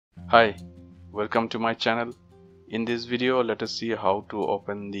Hi, welcome to my channel. In this video, let us see how to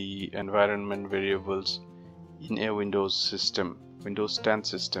open the environment variables in a Windows 10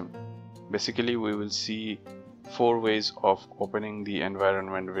 system. Basically, we will see 4 ways of opening the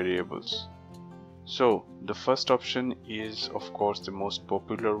environment variables. So, the first option is of course the most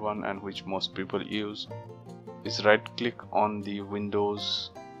popular one and which most people use is right click on the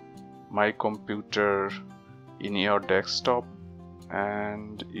Windows My Computer in your desktop,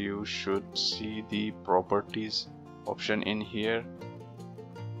 and you should see the properties option in here,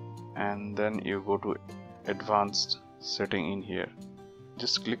 and then you go to advanced setting in here.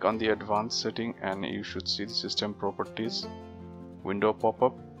 Just click on the advanced setting and you should see the system properties window pop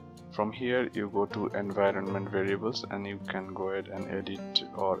up. From here you go to environment variables and you can go ahead and edit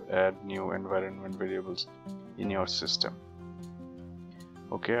or add new environment variables in your system.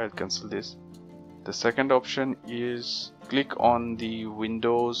 Okay, I'll cancel this. The second option is click on the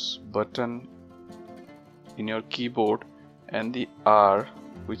Windows button in your keyboard and the R,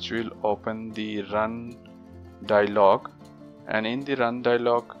 which will open the Run Dialog, and in the Run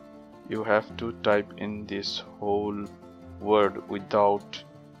Dialog you have to type in this whole word without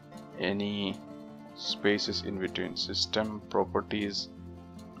any spaces in between,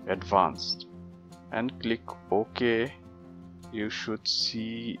 SystemPropertiesAdvanced, and click OK. You should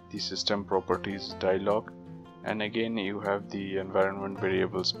see the system properties dialog, and again you have the environment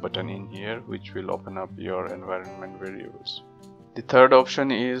variables button in here, which will open up your environment variables. The third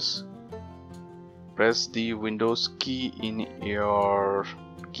option is press the Windows key in your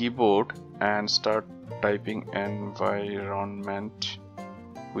keyboard and start typing environment,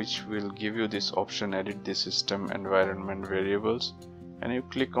 which will give you this option, edit the system environment variables, and you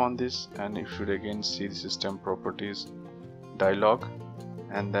click on this and you should again see the system properties dialog,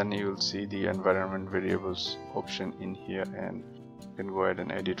 and then you will see the environment variables option in here and you can go ahead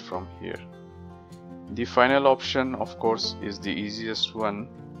and edit from here. The final option of course is the easiest one.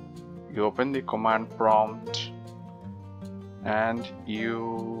 You open the command prompt and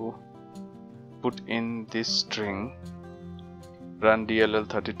you put in this string run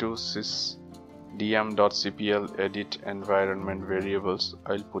dll32 sysdm.cpl edit environment variables.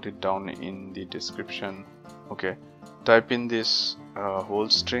 I'll put it down in the description. Okay, type in this whole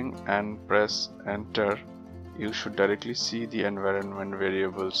string and press enter. You should directly see the environment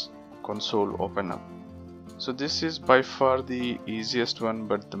variables console open up. So this is by far the easiest one,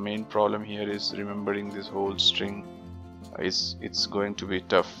 but the main problem here is remembering this whole string. It's going to be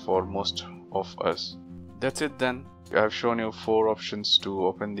tough for most of us. That's it then. I've shown you 4 options to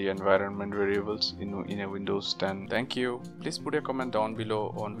open the environment variables in a Windows 10. Thank you. Please put a comment down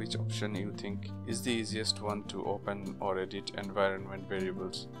below on which option you think is the easiest one to open or edit environment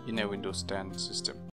variables in a Windows 10 system.